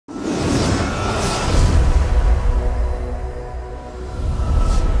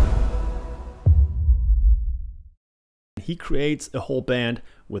he creates a whole band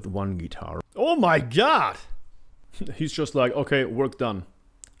with one guitar. Oh my god! He's just like, okay, work done.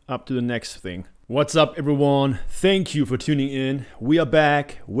 Up to the next thing. What's up, everyone? Thank you for tuning in. We are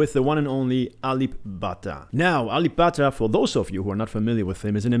back with the one and only ALIP BA TA. Now, ALIP BA TA, for those of you who are not familiar with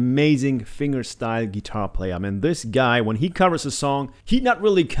him, is an amazing fingerstyle guitar player. I mean, this guy, when he covers a song, he not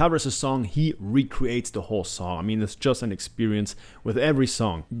really covers a song, he recreates the whole song. I mean, it's just an experience with every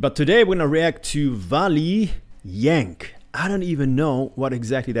song. But today we're gonna react to Wali, Yank. I don't even know what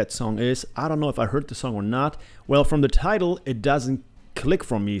exactly that song is. I don't know if I heard the song or not. Well, from the title, it doesn't click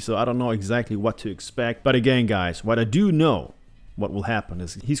from me, so I don't know exactly what to expect. But again, guys, what I do know, what will happen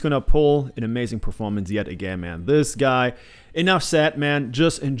is he's gonna pull an amazing performance yet again, man. This guy, enough said, man.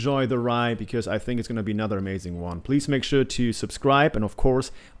 Just enjoy the ride because I think it's gonna be another amazing one. Please make sure to subscribe, and of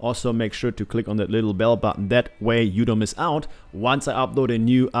course also make sure to click on that little bell button. That way you don't miss out once I upload a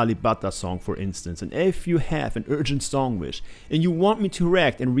new ALIP BA TA song, for instance. And if you have an urgent song wish and you want me to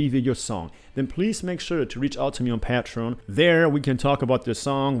react and review your song, then please make sure to reach out to me on Patreon. There we can talk about the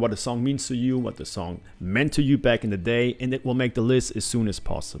song, what the song means to you, what the song meant to you back in the day, and it will make the list as soon as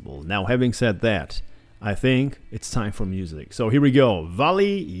possible. Now, having said that, I think it's time for music. So here we go.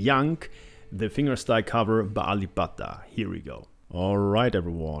 Wali, Yank, the fingerstyle cover by ALIP BA TA. Here we go. All right,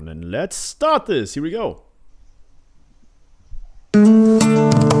 everyone, and let's start this. Here we go.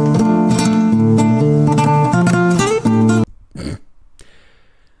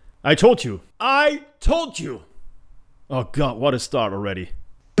 I told you. I told you. Oh god, what a start already.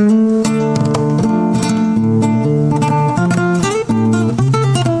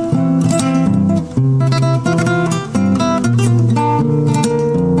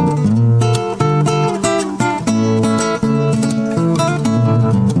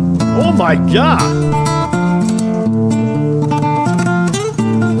 Oh my god.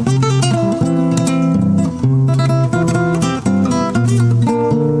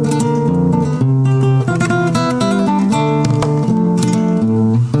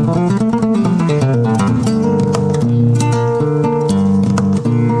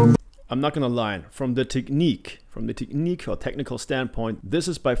 I'm not gonna lie, from the technique or technical standpoint, this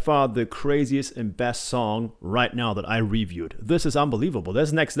is by far the craziest and best song right now that I reviewed. This is unbelievable.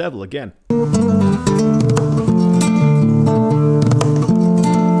 That's next level again.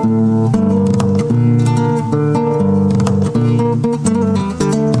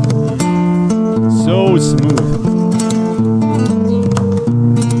 So smooth.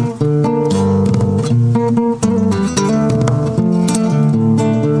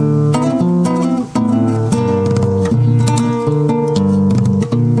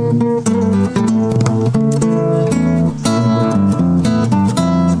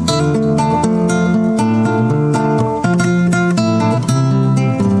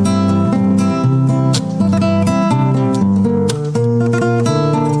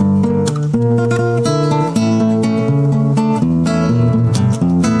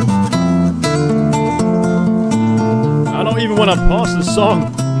 I want to pause the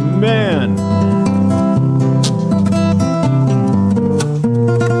song, man.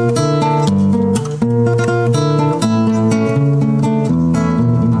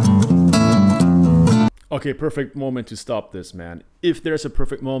 Okay, perfect moment to stop this, man. If there's a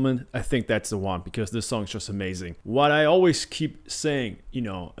perfect moment, I think that's the one, because this song is just amazing. What I always keep saying, you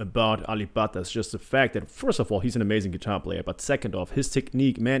know, about ALIP BA TA is just the fact that, first of all, he's an amazing guitar player, but second off, his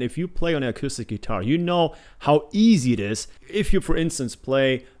technique, man, if you play on an acoustic guitar, you know how easy it is. If you, for instance,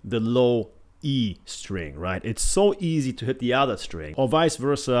 play the low E string, right? It's so easy to hit the other string, or vice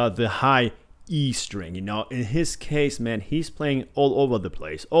versa, the high E string, you know. In his case, man, he's playing all over the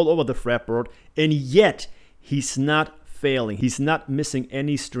place, all over the fretboard, and yet he's not failing. He's not missing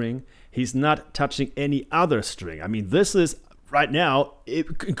any string. He's not touching any other string. I mean, this is right now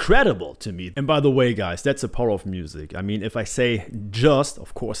incredible to me. And by the way, guys, that's the power of music. I mean, if I say just,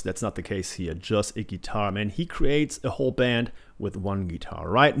 of course, that's not the case here, just a guitar, man, he creates a whole band with one guitar.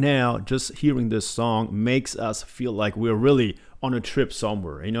 Right now, just hearing this song makes us feel like we're really on a trip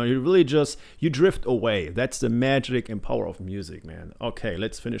somewhere. You know, you really just, you drift away. That's the magic and power of music, man. Okay,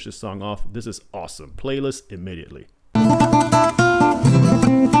 let's finish this song off. This is awesome. Playlist immediately.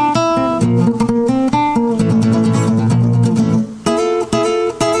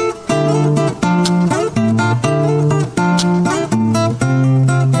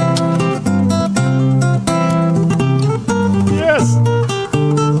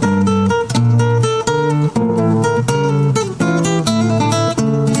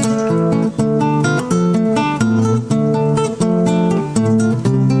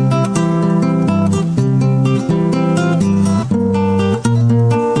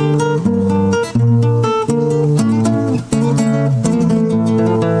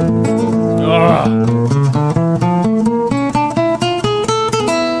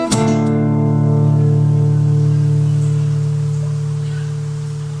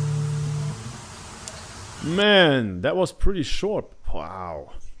 man. That was pretty short.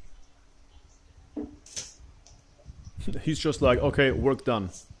 Wow. He's just like, okay, work done.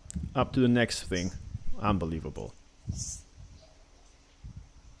 Up to the next thing. Unbelievable.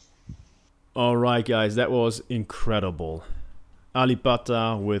 Alright guys, that was incredible. ALIP BA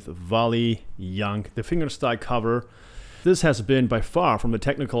TA with Wali, Yank, the fingerstyle cover. This has been by far, from a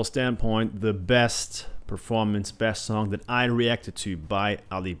technical standpoint, the best performance, best song that I reacted to by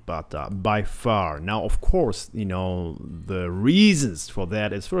ALIP BA TA, by far. Now, of course, you know, the reasons for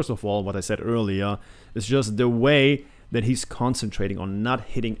that is, first of all, what I said earlier, is just the way that he's concentrating on not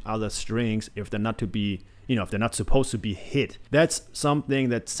hitting other strings if they're not to be, you know, if they're not supposed to be hit. That's something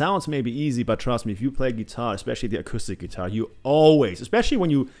that sounds maybe easy, but trust me, if you play guitar, especially the acoustic guitar, you always, especially when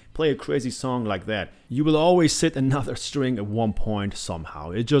you play a crazy song like that, you will always hit another string at one point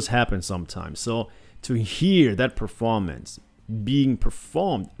somehow. It just happens sometimes. So to hear that performance being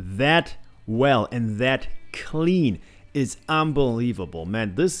performed that well and that clean is unbelievable,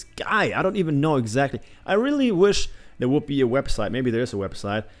 man. This guy, I don't even know exactly. I really wish there would be a website, maybe there's a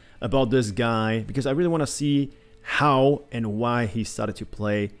website, about this guy, because I really want to see how and why he started to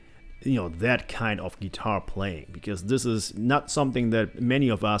play, you know, that kind of guitar playing, because this is not something that many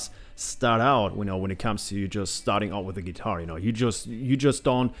of us start out, you know, when it comes to just starting out with a guitar. You know, you just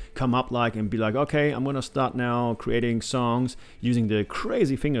don't come up like and be like, okay, I'm gonna start now creating songs using the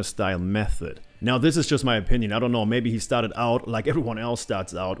crazy fingerstyle method. Now, this is just my opinion. I don't know, maybe he started out like everyone else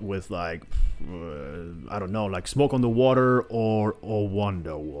starts out with, like, I don't know, like Smoke on the Water or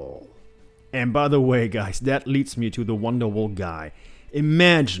Wonderwall. And by the way, guys, that leads me to the Wonderwall guy.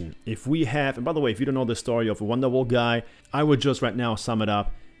 Imagine if we have, and by the way, if you don't know the story of a Wonderwall guy, I would just right now sum it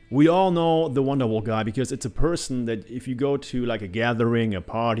up. We all know the Wonderwall guy because it's a person that if you go to like a gathering, a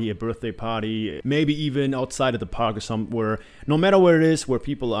party, a birthday party, maybe even outside of the park or somewhere, no matter where it is, where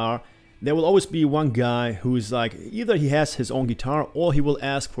people are, there will always be one guy who is like, either he has his own guitar or he will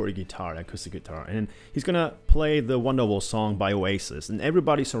ask for a guitar, an acoustic guitar, and he's gonna play the Wonderwall song by Oasis, and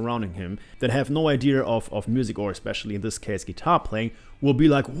everybody surrounding him that have no idea of music, or especially in this case guitar playing, will be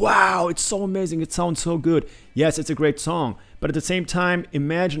like, wow, it's so amazing, it sounds so good. Yes, it's a great song, but at the same time,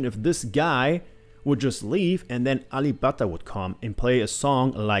 imagine if this guy would just leave and then ALIP BA TA would come and play a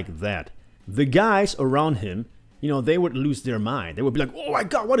song like that. The guys around him, you know, they would lose their mind. They would be like, oh my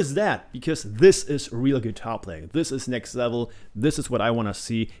god, what is that? Because this is real guitar playing. This is next level. This is what I want to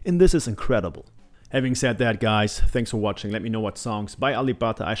see. And this is incredible. Having said that, guys, thanks for watching. Let me know what songs by ALIP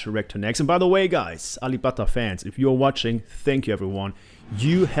BA TA I should react to next. And by the way, guys, ALIP BA TA fans, if you're watching, thank you, everyone.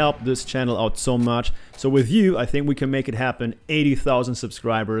 You help this channel out so much. So with you, I think we can make it happen. 80,000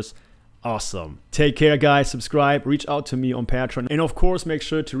 subscribers. Awesome. Take care, guys. Subscribe. Reach out to me on Patreon. And of course, make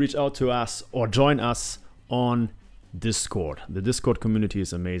sure to reach out to us or join us on Discord. The Discord community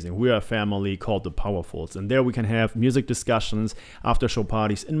is amazing. We are a family called the Powerfuls, and there we can have music discussions, after show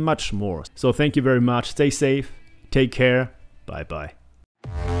parties, and much more. So thank you very much. Stay safe. Take care. Bye bye.